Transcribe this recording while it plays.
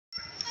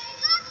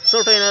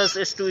So trainers,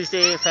 it's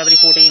Tuesday, February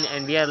 14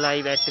 and we are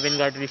live at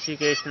Vanguard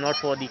Rishikesh, not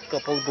for the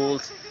couple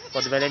goals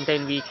for the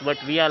Valentine week, but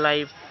we are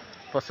live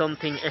for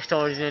something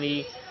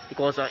extraordinary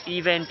because our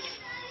event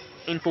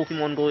in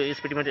Pokemon Go is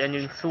pretty much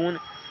ending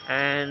soon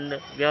and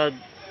we are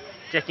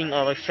checking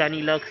our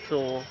shiny luck.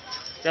 So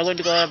we are going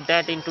to cover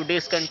that in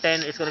today's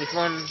content. It's going to be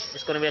fun,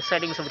 it's going to be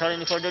exciting, so without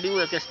any further ado,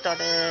 let's get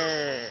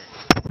started.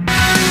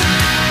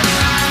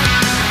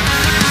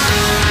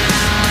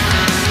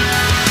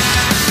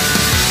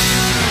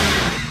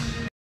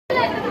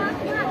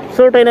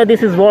 So trainer,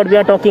 this is what we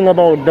are talking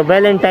about, the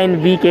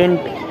Valentine weekend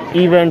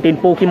event in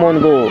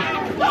Pokemon Go.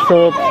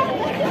 So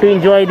to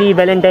enjoy the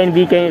Valentine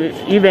weekend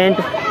event,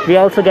 we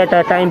also get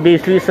a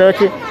time-based research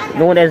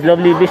known as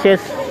Lovely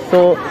Wishes.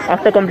 So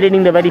after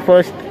completing the very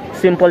first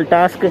simple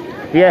task,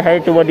 we are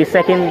headed toward the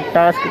second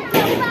task,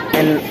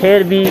 and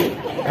here we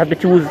have to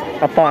choose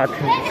a path.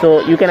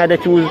 So you can either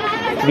choose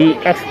the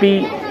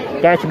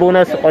XP catch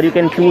bonus, or you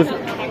can choose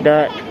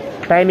the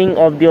timing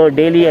of your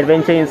daily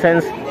adventure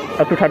incense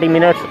up to 30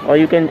 minutes, or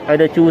you can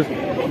either choose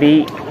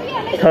the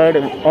third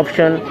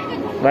option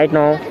right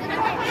now.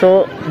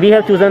 So we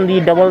have chosen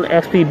the double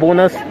XP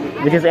bonus,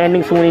 which is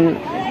ending soon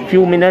in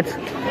few minutes,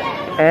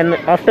 and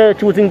after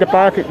choosing the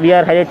path, we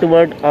are headed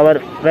toward our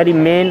very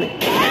main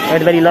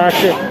and very last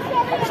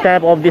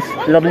step of this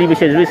Lovely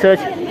Wishes research.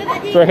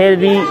 So here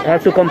we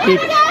have to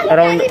complete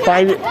around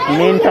 5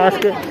 main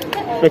tasks,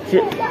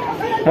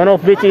 one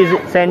of which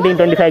is sending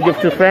 25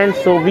 gifts to friends.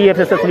 So we have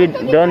successfully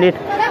done it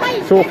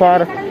so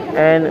far,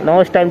 and now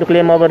it's time to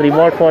claim our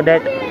reward for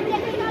that.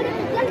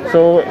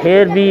 So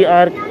here we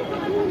are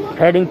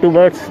heading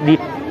towards the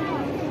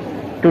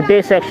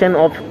today's section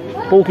of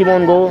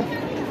Pokemon Go,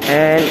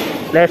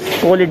 and let's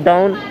scroll it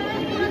down.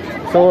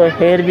 So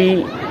here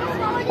we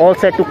all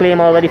set to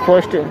claim our very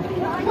first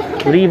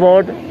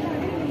reward.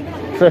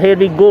 So here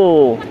we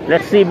go.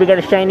 Let's see if we get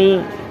a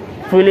shiny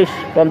Foolish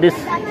from this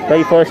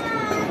very first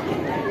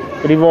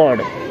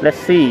reward. Let's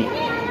see.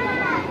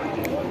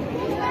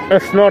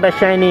 It's not a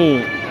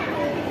shiny,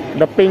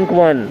 the pink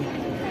one.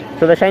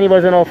 So the shiny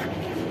version of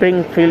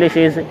Spring Foolish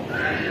is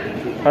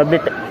a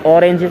bit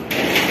orange.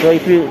 So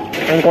if you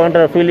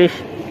encounter a Foolish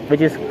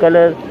which is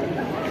color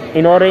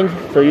in orange,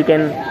 so you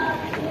can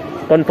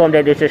confirm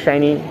that it's a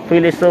shiny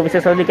Foolish. So we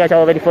successfully catch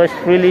our very first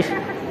Foolish,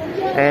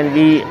 and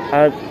we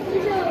are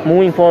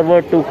moving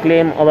forward to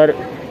claim our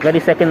very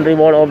second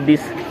reward of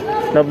this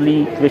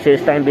Lovely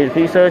Wishes time-based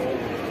research.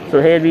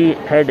 So here we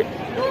head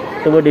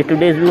toward the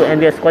today's view, and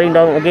we are scrolling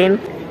down again.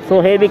 So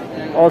here we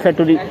all set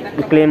to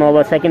claim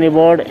our second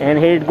reward, and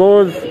here it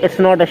goes. It's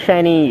not a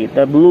shiny,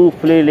 the blue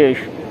Foolish.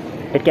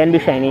 It can be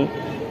shiny,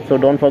 so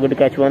don't forget to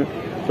catch one.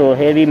 So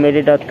here we made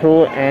it a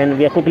throw, and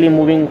we are quickly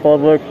moving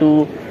forward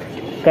to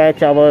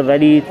catch our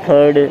very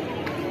third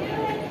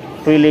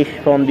Foolish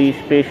from the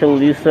special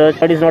research.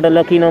 That is not a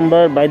lucky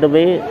number, by the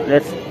way.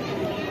 Let's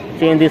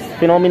change this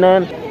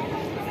phenomenon,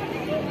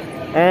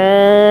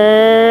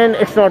 and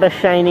it's not a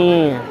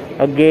shiny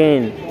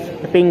again,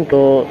 the pink.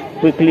 So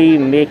quickly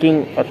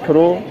making a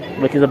throw,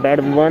 which is a bad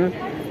one,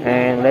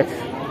 and let's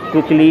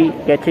quickly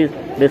catch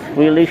this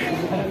Foolish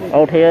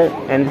out here,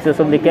 and this is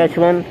the catch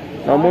one.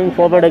 Now moving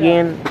forward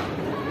again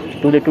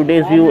to the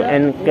today's view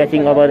and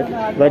catching our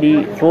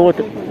very fourth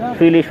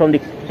Foolish from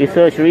the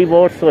research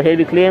reward. So here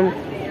we claim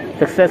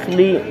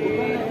successfully.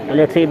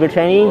 Let's say if it's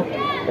shiny.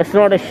 It's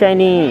not a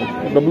shiny,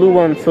 the blue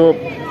one. So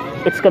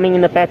it's coming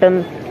in the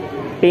pattern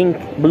pink,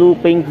 blue,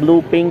 pink,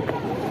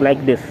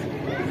 like this.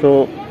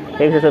 So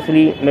here we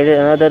successfully made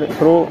another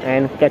throw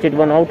and catch it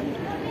one out.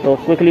 So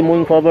quickly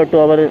moving forward to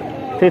our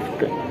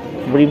fifth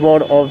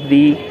reward of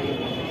the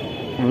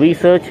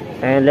research,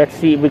 and let's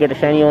see if we get a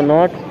shiny or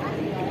not.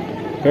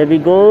 Here we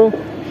go.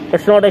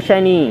 It's not a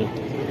shiny.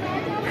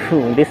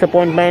 Phew,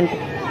 disappointment,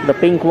 the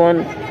pink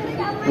one.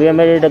 We have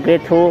made it a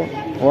great throw.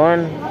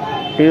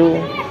 1, 2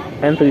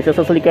 and 3.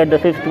 Successfully catch the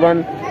fifth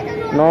one.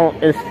 Now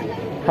it's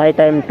high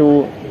time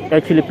to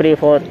actually pray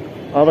for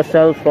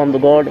ourselves from the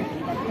god,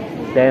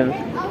 then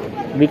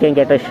we can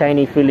get a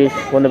shiny Foolish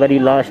on the very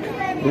last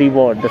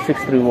reward, the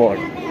sixth reward.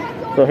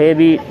 So here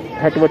we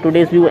head to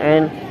today's view,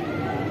 and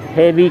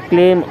here we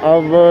claim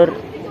our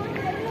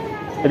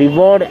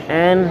reward,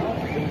 and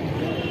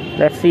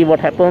let's see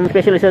what happens.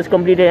 Special research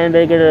completed, and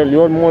we get a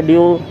lure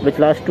module which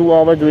lasts 2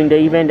 hours during the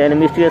event, and a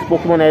mysterious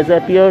Pokemon has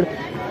appeared.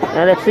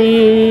 And let's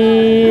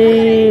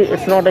see,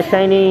 it's not a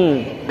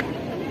shiny.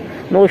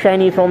 No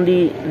shiny from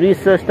the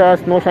research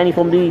task, no shiny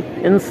from the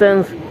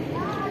incense,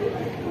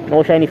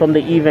 no shiny from the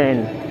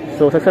event.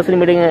 So successfully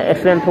making an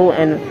excellent throw,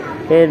 and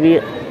here we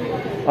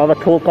our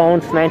throw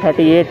counts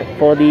 938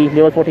 for the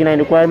level 49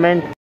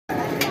 requirement.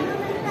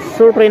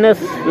 So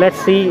trainers, let's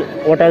see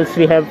what else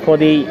we have for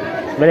the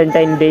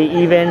Valentine Day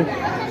event.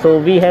 So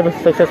we have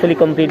successfully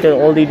completed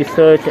all the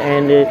research,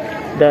 and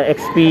the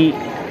XP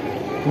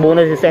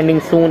bonus is ending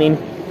soon in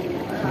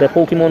the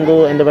Pokemon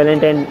Go and the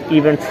Valentine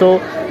event.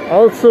 So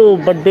also,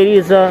 but there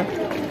is a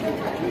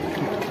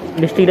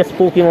mysterious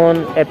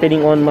Pokemon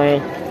appearing on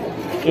my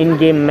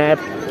in-game map,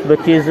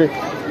 which is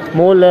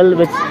Molal,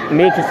 which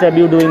makes its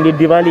debut during the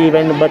Diwali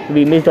event, but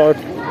we missed out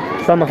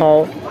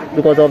somehow.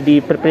 because of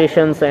the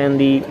preparations and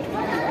the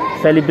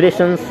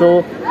celebrations.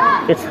 So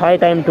it's high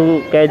time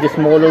to catch this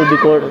molar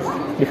because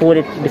before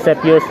it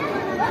disappears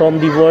from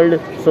the world.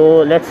 So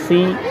let's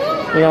see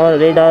in our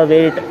radar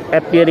where it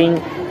appearing.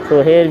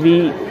 So here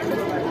we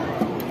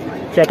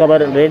check our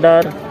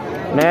radar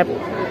map,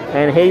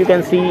 and here you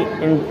can see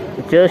in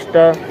just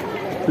a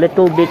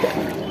little bit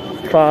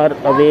far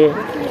away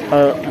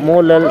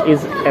Molal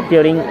is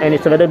appearing, and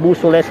it's a weather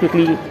boost. So let's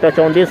quickly touch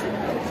on this.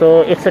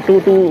 So it's a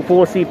 2 to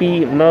 4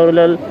 CP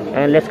Molal,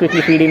 and let's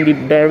quickly feed in the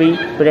berry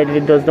so that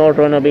it does not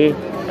run away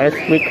as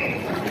quick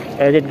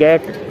as it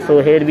gets.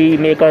 So here we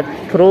make a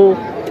throw,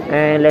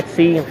 and let's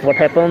see what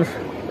happens.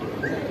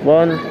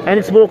 One, and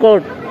it's broke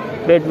out.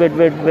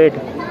 Wait.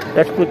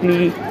 Let's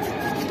quickly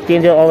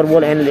change our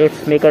ball and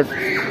let's make a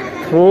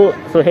throw.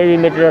 So here we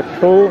made a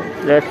throw.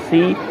 Let's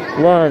see.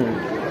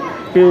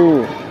 1,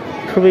 2,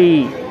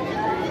 3.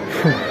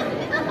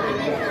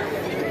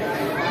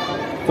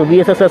 So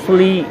we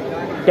successfully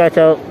catch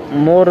a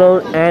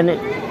moral, and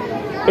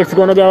it's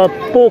gonna be our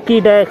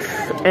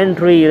Pokédex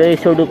entry.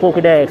 Let's show the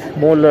Pokédex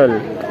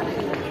Molal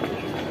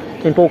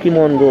in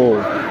Pokemon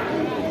Go.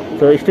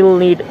 So we still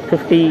need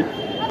 50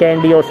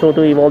 candy or so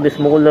to evolve this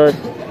Molar,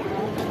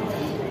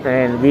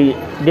 and we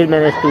did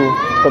manage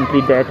to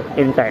complete that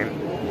in time.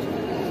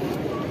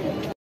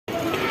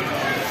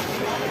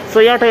 So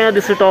yeah, China,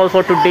 this is all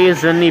for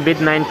today's journey with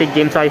Niantic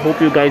Games. I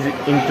hope you guys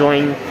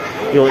enjoying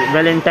your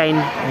Valentine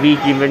week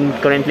event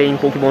currently in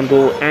Pokemon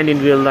Go and in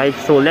real life.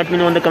 So let me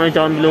know in the comments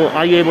down below,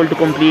 are you able to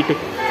complete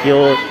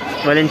your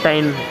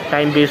Valentine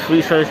time-based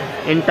research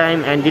in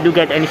time, and did you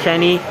get any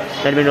shiny?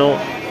 Let me know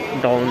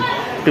down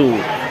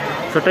too.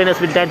 So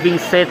trainers, with that being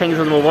said, thank you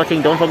so much for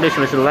watching. Don't forget to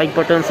smash the like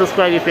button,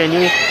 subscribe if you're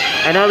new,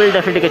 and I will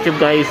definitely catch you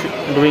guys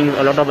doing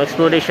a lot of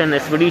exploration,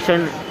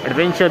 expedition,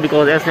 adventure,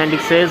 because as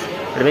Niantic says,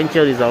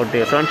 adventure is out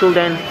there. So until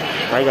then,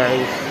 bye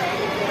guys.